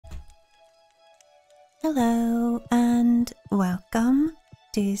Hello and welcome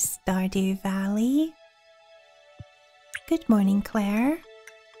to Stardew Valley. Good morning, Claire.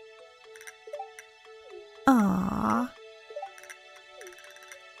 Aww.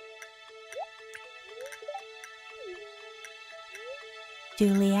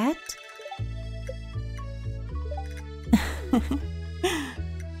 Juliet.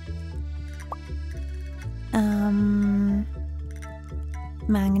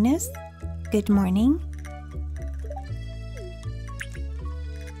 Magnus. Good morning.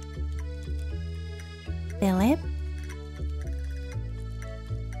 Philip.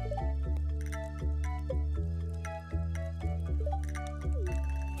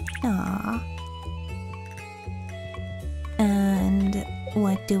 Aww. And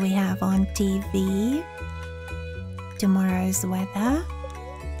what do we have on TV? Tomorrow's weather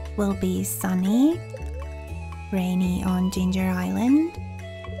will be sunny, rainy on Ginger Island.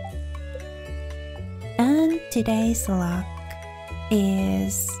 And today's luck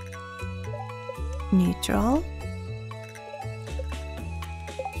is neutral.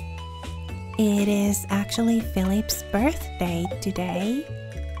 It is actually Philip's birthday today.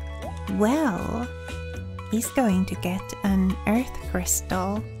 Well, he's going to get an earth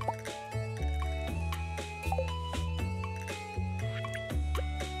crystal.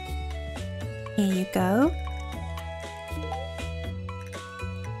 Here you go.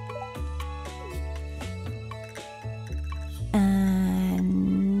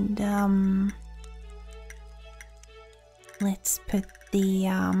 And let's put the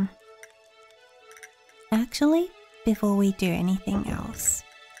actually, before we do anything else,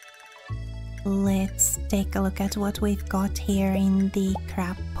 let's take a look at what we've got here in the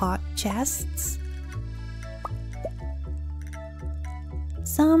crab pot chests.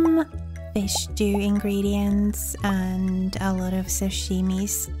 Some fish stew ingredients and a lot of sashimi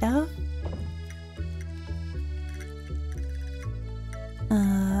stuff.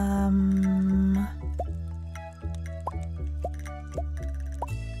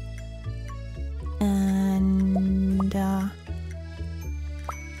 And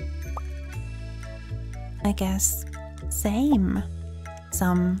I guess same.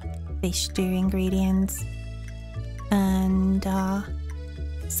 Some fish stew ingredients and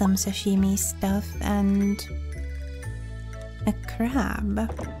some sashimi stuff and a crab.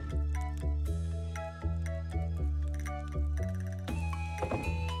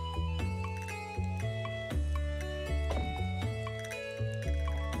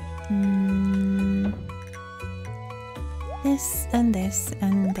 This and this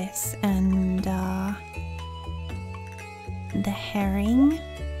and this and the herring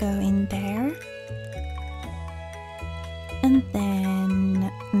go in there, and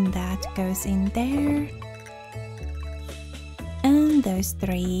then that goes in there, and those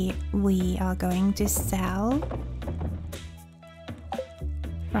three we are going to sell.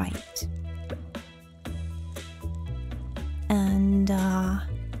 Right. And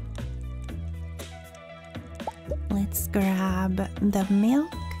let's grab the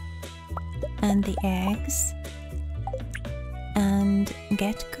milk and the eggs and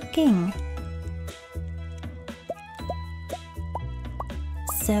get cooking.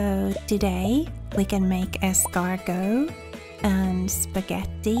 So today we can make escargot and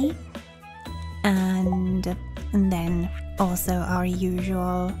spaghetti and then also our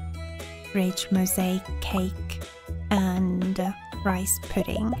usual rich mosaic cake and rice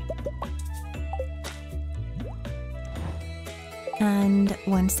pudding. And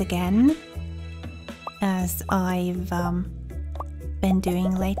once again, as I've been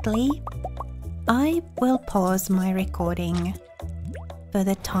doing lately, I will pause my recording for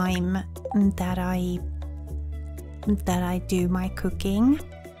the time that I do my cooking,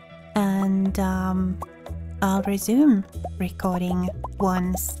 and I'll resume recording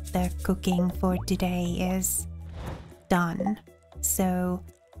once the cooking for today is done. So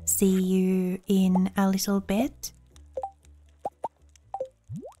see you in a little bit.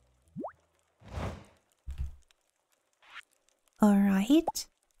 Alright,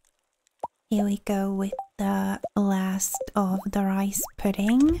 here we go with the last of the rice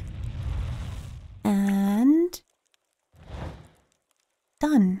pudding. And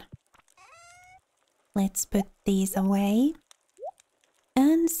done. Let's put these away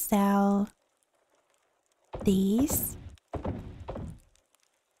and sell these.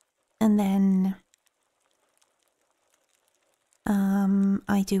 And then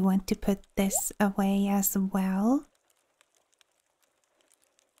I do want to put this away as well.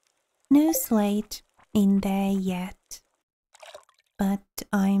 No slate in there yet, but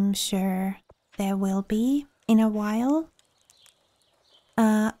I'm sure there will be in a while.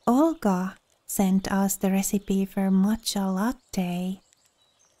 Olga sent us the recipe for matcha latte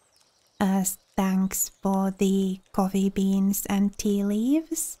as thanks for the coffee beans and tea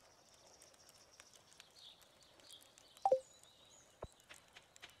leaves.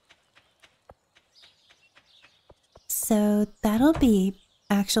 So that'll be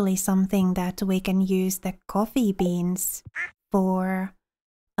actually something that we can use the coffee beans for.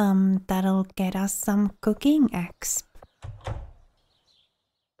 That'll get us some cooking exp.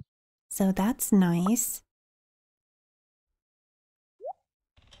 So that's nice.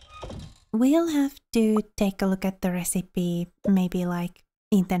 We'll have to take a look at the recipe, maybe like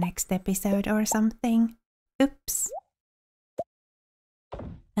in the next episode or something. Oops.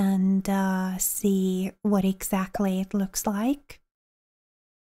 And see what exactly it looks like.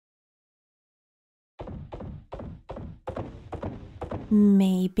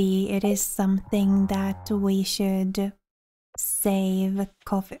 Maybe it is something that we should save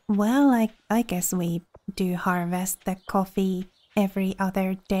coffee. Well, I guess we do harvest the coffee every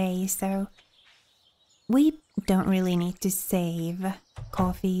other day, so we don't really need to save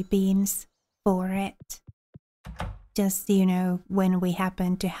coffee beans for it. Just, you know, when we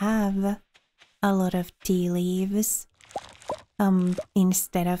happen to have a lot of tea leaves,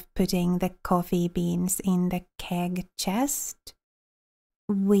 instead of putting the coffee beans in the keg chest,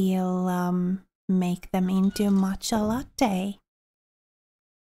 we'll make them into matcha latte.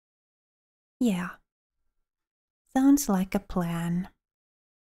 Yeah, sounds like a plan.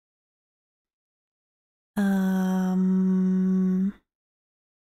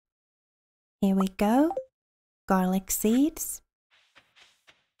 Here we go. Garlic seeds.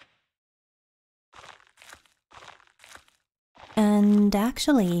 And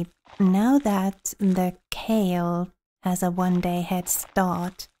actually, now that the kale has a 1-day head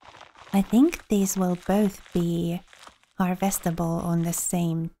start, I think these will both be harvestable on the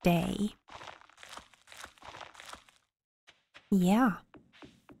same day. Yeah.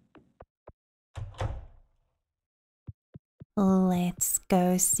 Let's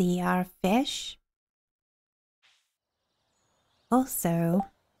go see our fish. Also,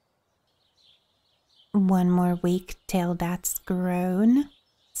 1 more week till that's grown.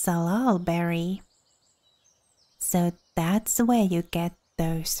 Salalberry. So that's where you get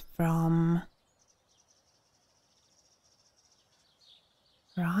those from.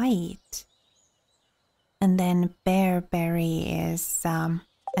 Right. And then bearberry is a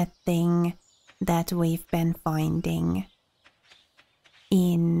thing that we've been finding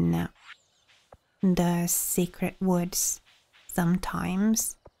in the secret woods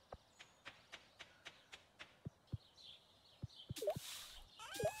sometimes.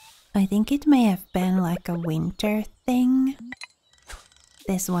 I think it may have been like a winter thing.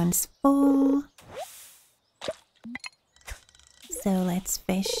 This one's full. So let's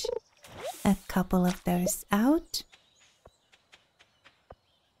fish a couple of those out.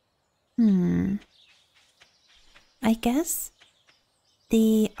 I guess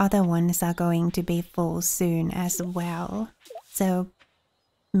the other ones are going to be full soon as well. So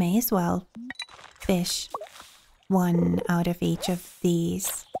may as well fish 1 out of each of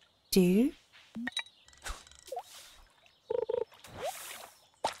these too.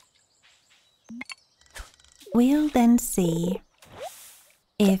 We'll then see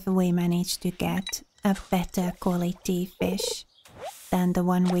if we manage to get a better quality fish than the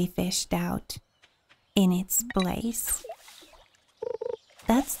one we fished out in its place.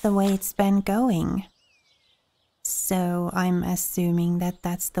 That's the way it's been going. So I'm assuming that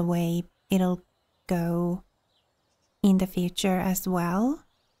that's the way it'll go in the future as well.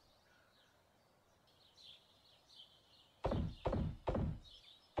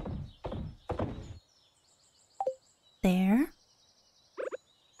 There.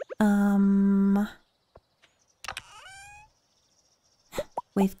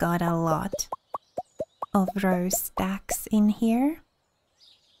 We've got a lot of rose stacks in here.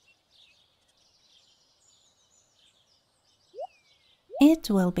 It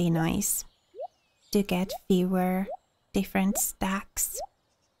will be nice to get fewer different stacks.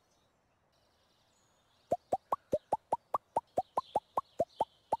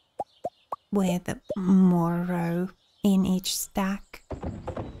 With more row in each stack.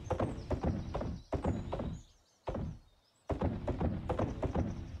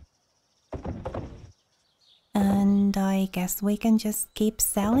 And I guess we can just keep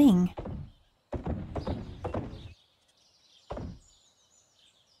selling.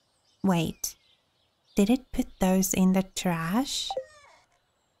 Wait, did it put those in the trash?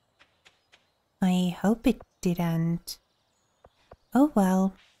 I hope it didn't. Oh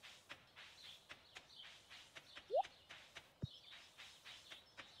well.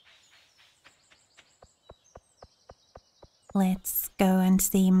 Let's go and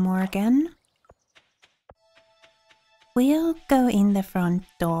see Morgan. We'll go in the front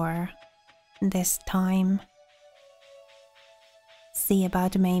door this time. See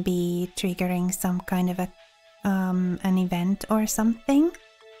about maybe triggering some kind of an event or something.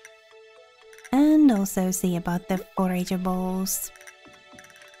 And also see about the forageables.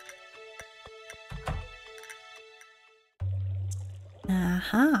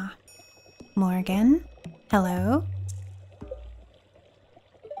 Aha. Morgan, hello.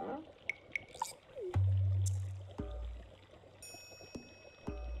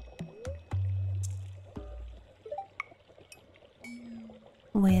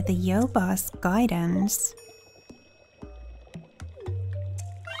 With Yoba's guidance,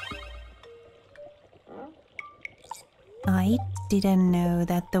 I didn't know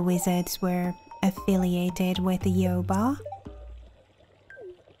that the wizards were affiliated with Yoba.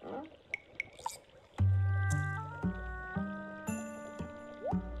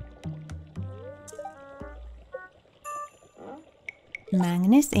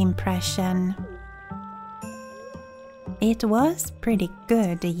 Magnus' impression. It was pretty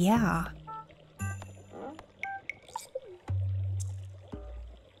good, yeah.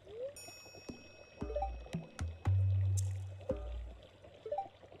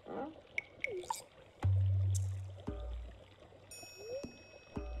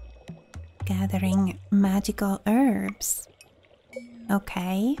 Gathering magical herbs.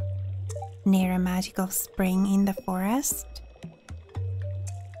 Okay. Near a magical spring in the forest.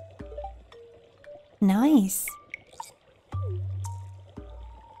 Nice.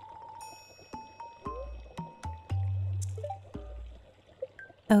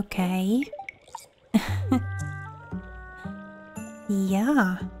 Okay.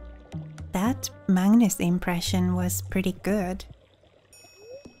 Yeah. That Magnus impression was pretty good.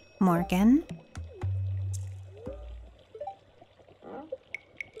 Morgan?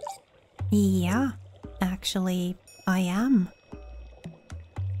 Yeah, actually, I am.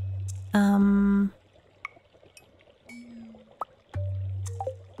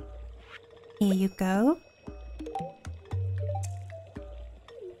 Here you go.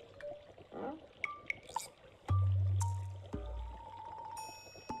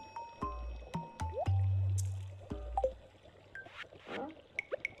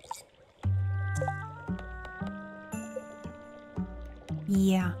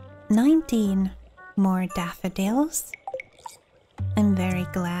 Yeah, 19 more daffodils. I'm very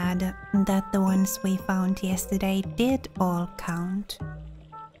glad that the ones we found yesterday did all count.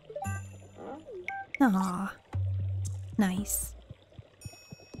 Ah, nice.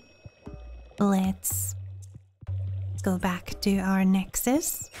 Let's go back to our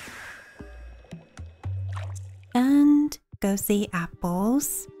nexus and go see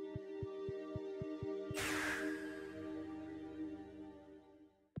apples.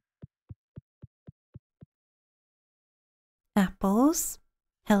 Apples,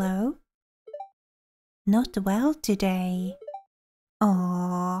 hello? Not well today.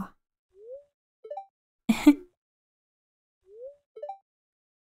 Aww.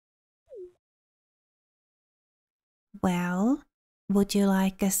 Well, would you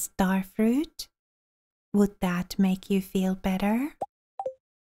like a star fruit? Would that make you feel better?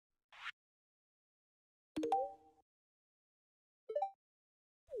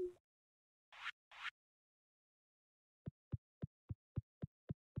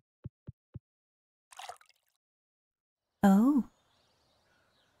 Oh.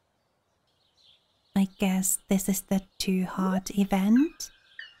 I guess this is the Too Hot event.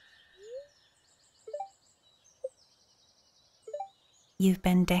 You've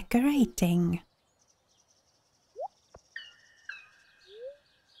been decorating.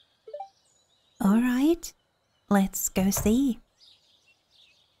 Alright, let's go see.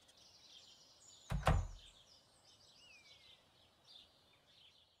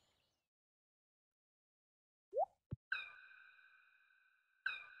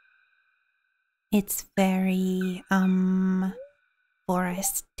 It's very,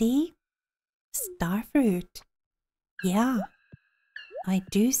 foresty. Starfruit. Yeah, I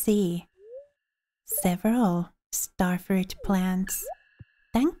do see several starfruit plants.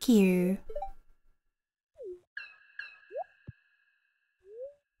 Thank you.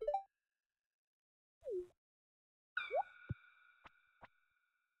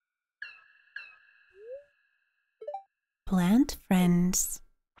 Plant friends.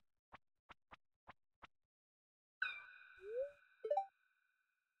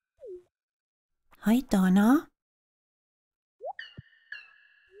 Hi, Donna.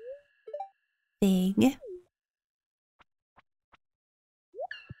 Fig.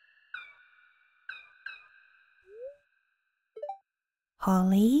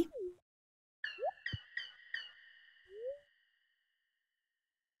 holly.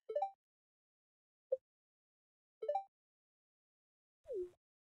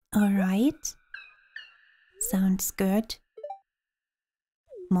 Alright, sounds good.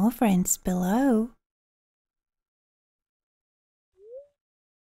 More friends below.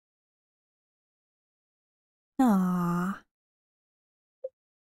 Ah,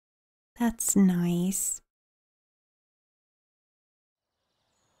 that's nice.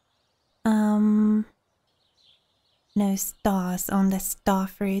 No stars on the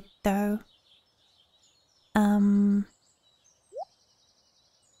starfruit though.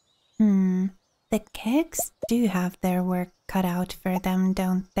 The kegs do have their work cut out for them,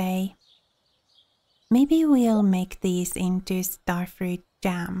 don't they? Maybe we'll make these into starfruit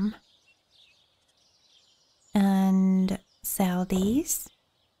jam. And sell these.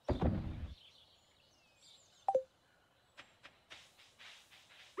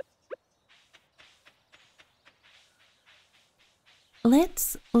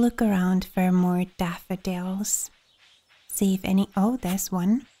 Let's look around for more daffodils. See if any. Oh, there's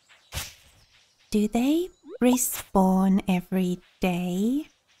one. Do they respawn every day?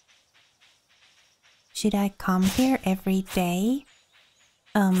 Should I come here every day?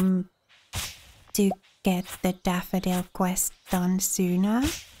 To get the daffodil quest done sooner?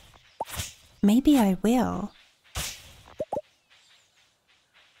 Maybe I will.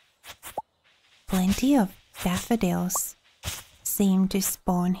 Plenty of daffodils seem to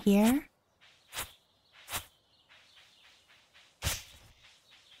spawn here.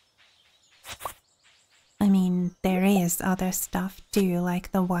 I mean, there is other stuff too,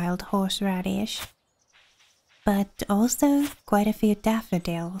 like the wild horseradish, but also quite a few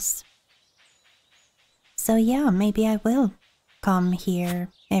daffodils. So yeah, maybe I will come here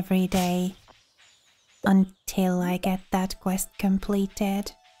every day until I get that quest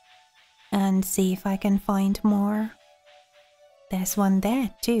completed and see if I can find more. There's one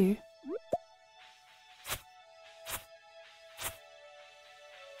there too.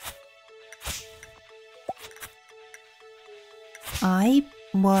 I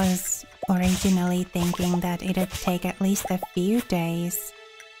was originally thinking that it'd take at least a few days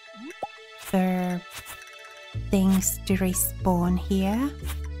for things to respawn here,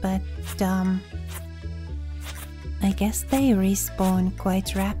 but I guess they respawn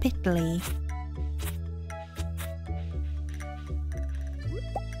quite rapidly.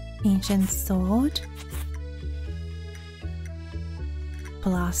 Ancient sword.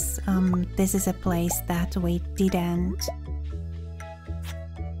 Plus, this is a place that we didn't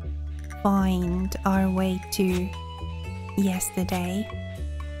find our way to yesterday.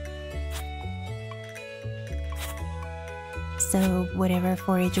 So whatever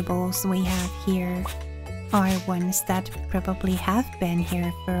forageables we have here are ones that probably have been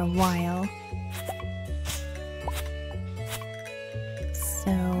here for a while.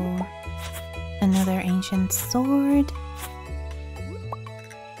 So another ancient sword.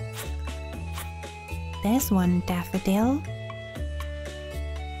 There's one daffodil.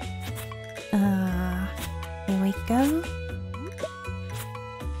 Here we go.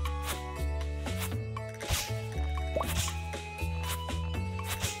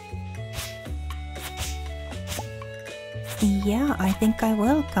 Yeah, I think I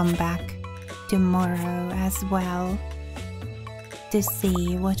will come back tomorrow as well to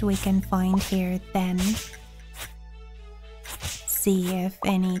see what we can find here then. See if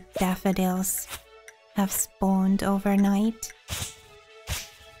any daffodils have spawned overnight.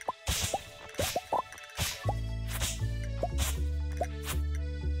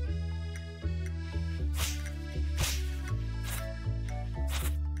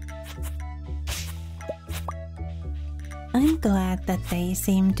 I'm glad that they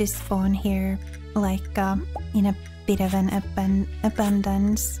seem to spawn here, like in a bit of an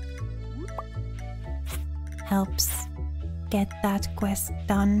abundance. Helps get that quest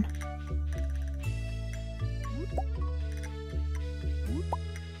done.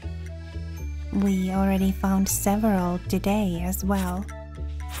 We already found several today as well.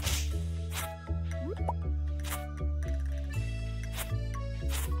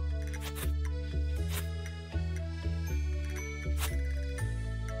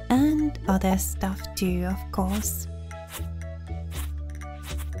 And other stuff too, of course.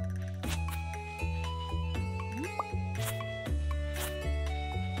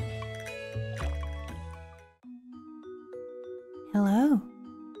 Hello,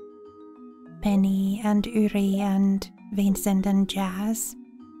 Penny and Uri and Vincent and Jazz.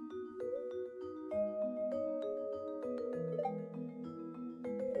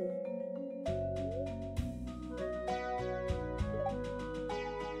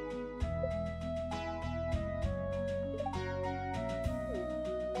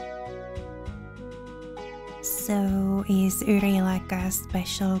 So is Uri like a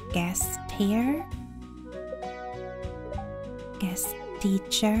special guest here? Guest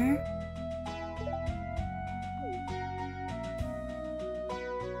teacher?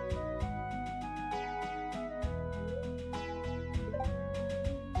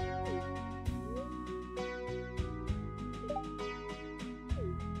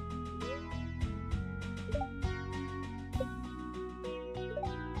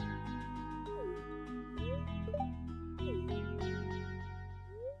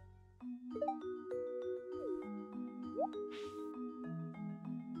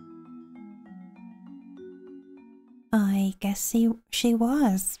 I guess she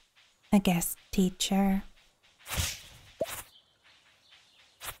was a guest teacher.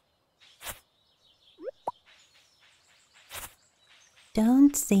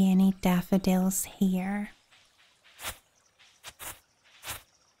 Don't see any daffodils here.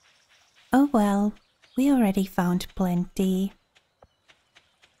 Oh well, we already found plenty.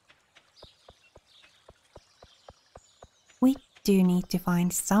 We do need to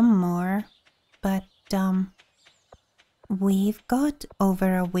find some more, but we've got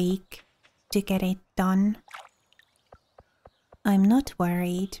over a week to get it done. I'm not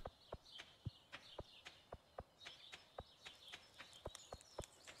worried.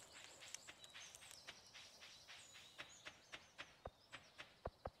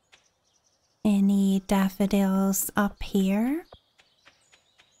 Any daffodils up here?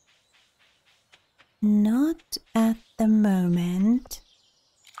 Not at the moment.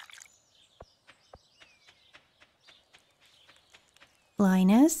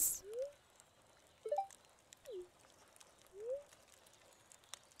 Linus?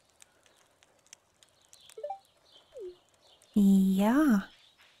 Yeah,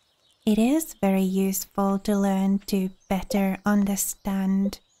 it is very useful to learn to better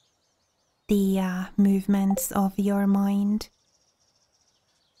understand the movements of your mind.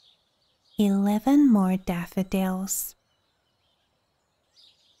 11 more daffodils.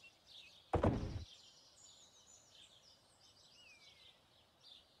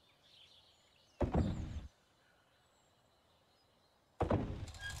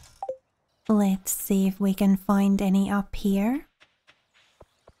 Let's see if we can find any up here.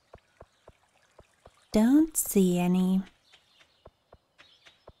 Don't see any.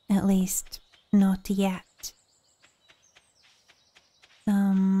 At least, not yet.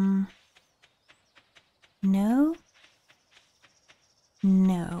 No?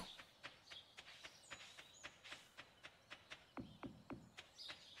 No.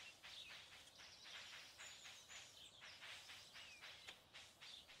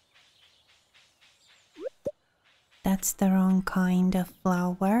 That's the wrong kind of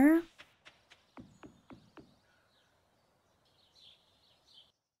flower.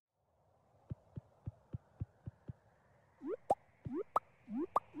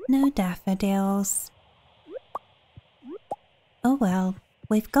 No daffodils. Oh well,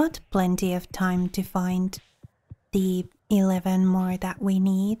 we've got plenty of time to find the 11 more that we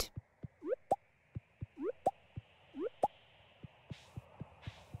need.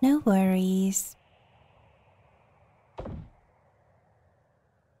 No worries.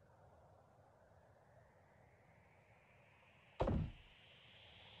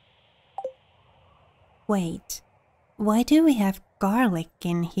 Wait, why do we have garlic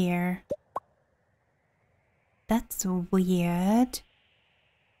in here? That's weird.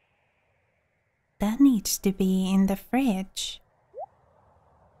 That needs to be in the fridge.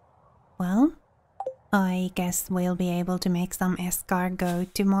 Well, I guess we'll be able to make some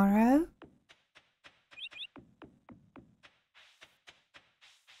escargot tomorrow.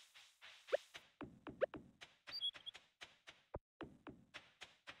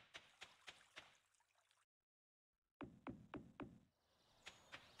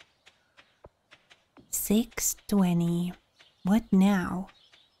 $6.20. What now?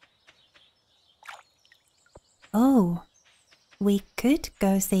 Oh, we could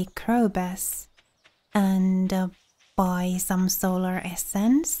go see Krobus and buy some solar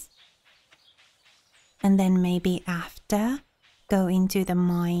essence. And then maybe after, go into the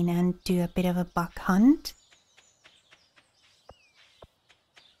mine and do a bit of a buck hunt.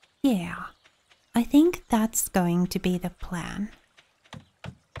 Yeah, I think that's going to be the plan.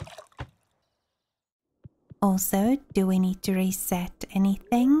 Also, do we need to reset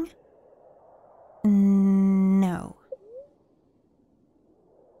anything? No.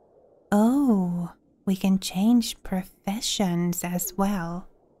 Oh, we can change professions as well.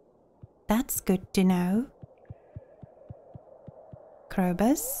 That's good to know.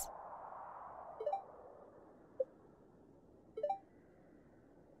 Krobus?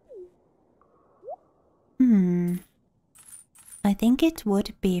 I think it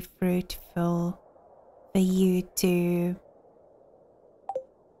would be fruitful for you to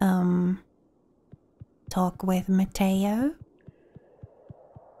talk with Mateo.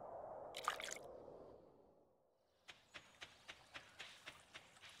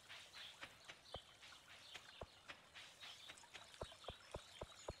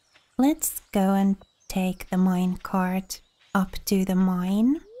 Let's go and take the mine cart up to the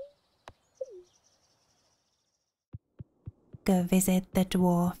mine. Go visit the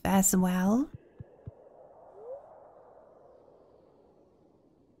dwarf as well.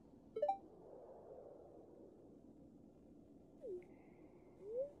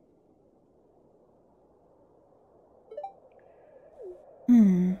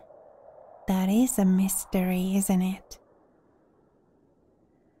 That is a mystery, isn't it?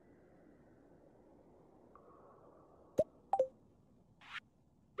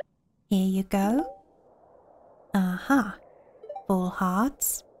 Here you go. Aha, full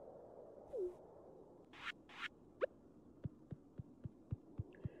hearts.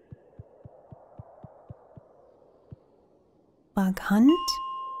 Bug hunt.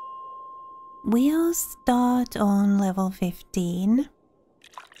 We'll start on level 15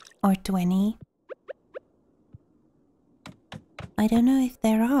 or 20. I don't know if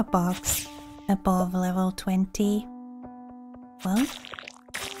there are bugs above level 20. Well,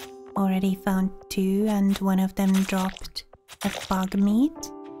 already found 2 and one of them dropped a bug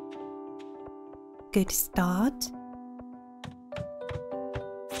meat. Good start.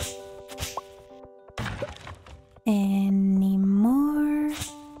 Any more?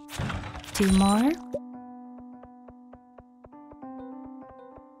 2 more.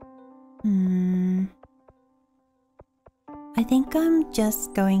 I think I'm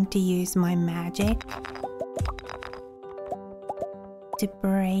just going to use my magic to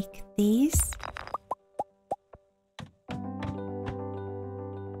break these.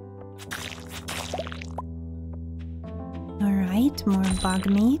 Alright, more bug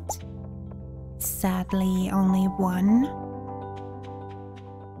meat. Sadly, only 1.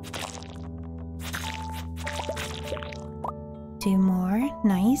 Two more,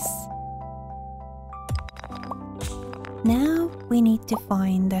 nice. Now we need to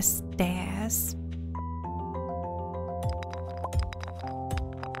find the stairs.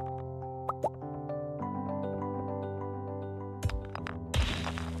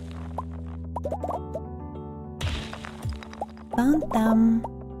 Found them.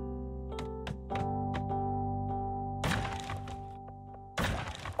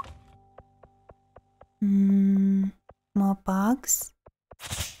 More bugs.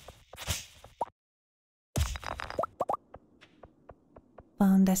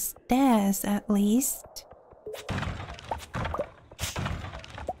 Found the stairs at least.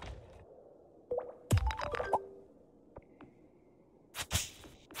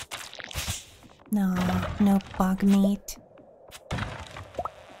 No, no bug meat.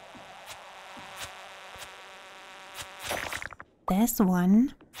 There's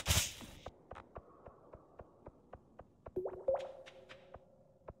one.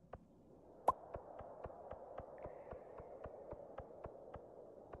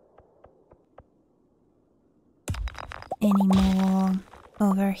 Any more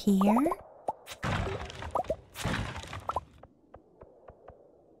over here?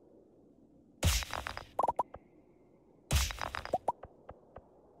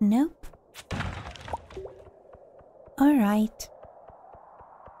 Nope. All right.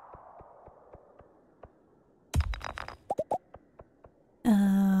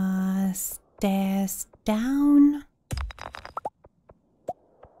 Stairs down.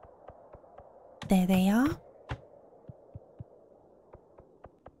 There they are.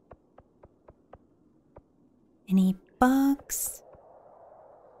 Any bugs?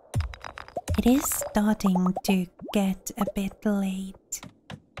 It is starting to get a bit late.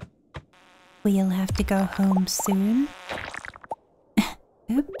 We'll have to go home soon.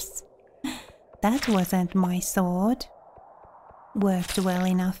 Oops. That wasn't my sword. Worked well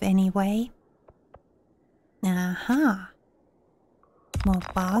enough anyway. Aha. More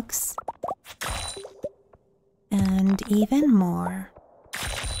bugs. And even more.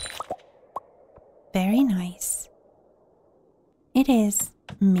 Very nice. It is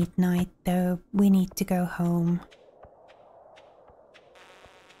midnight though, we need to go home.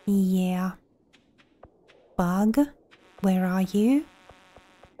 Yeah. Bug, where are you?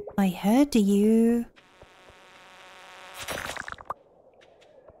 I heard you.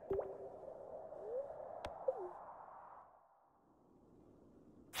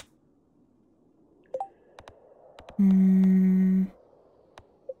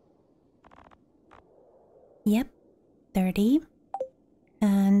 30.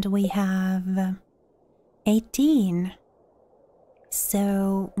 And we have 18.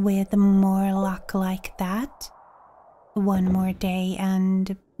 So with more luck like that, one more day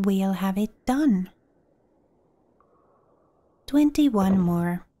and we'll have it done. 21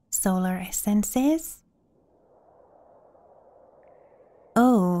 more solar essences.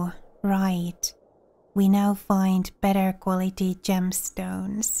 Oh, right. We now find better quality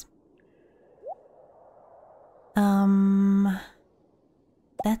gemstones.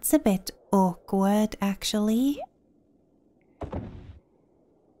 That's a bit awkward actually.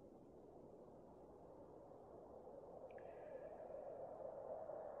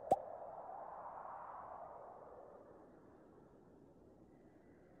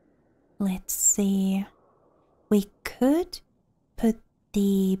 Let's see. We could put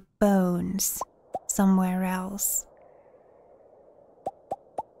the bones somewhere else.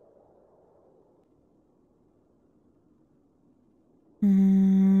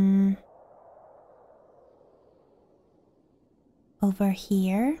 Over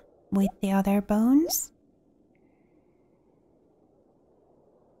here with the other bones.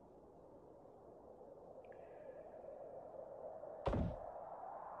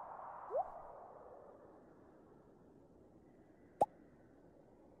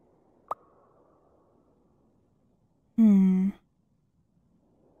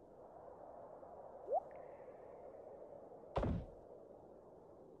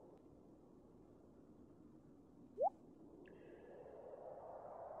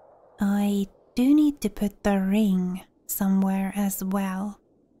 I do need to put the ring somewhere as well.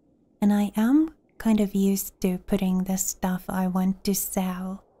 And I am kind of used to putting the stuff I want to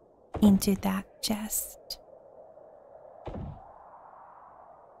sell into that chest.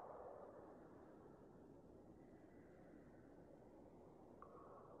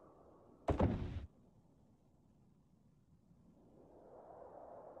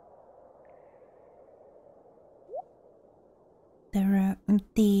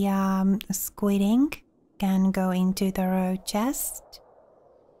 The squid ink can go into the row chest.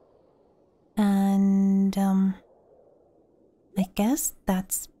 And I guess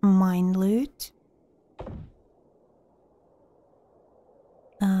that's mine loot.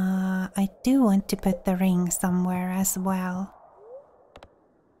 I do want to put the ring somewhere as well.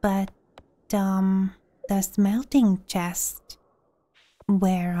 But the smelting chest,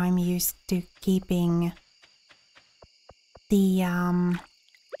 where I'm used to keeping the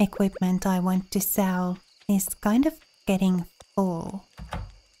equipment I want to sell, is kind of getting full.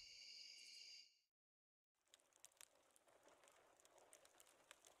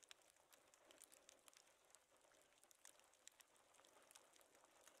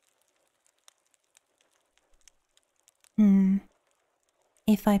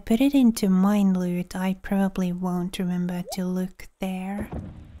 If I put it into mine loot, I probably won't remember to look there.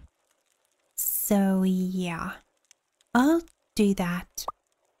 So yeah, I'll do that.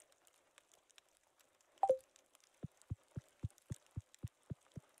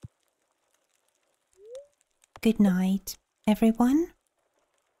 Good night, everyone.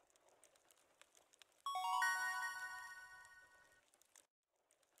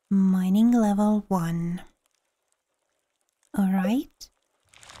 Mining level 1. Alright.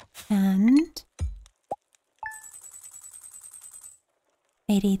 And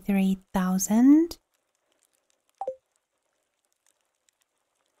 83,000.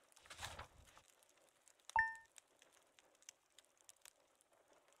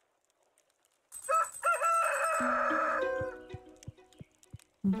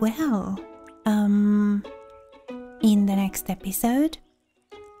 Well, in the next episode,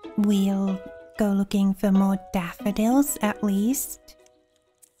 we'll go looking for more daffodils at least.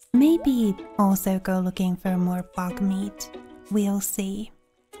 Maybe also go looking for more bug meat. We'll see.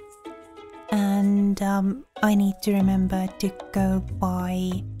 And I need to remember to go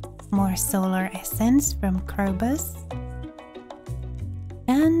buy more solar essence from Krobus.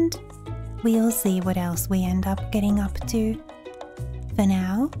 And we'll see what else we end up getting up to. For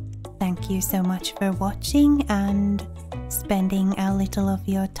now, thank you so much for watching and spending a little of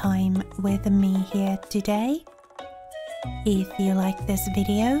your time with me here today. If you like this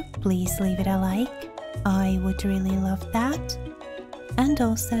video, please leave it a like. I would really love that. And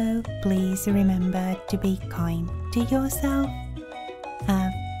also, please remember to be kind to yourself.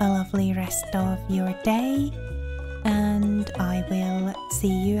 Have a lovely rest of your day, and I will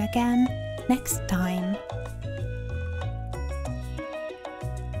see you again next time.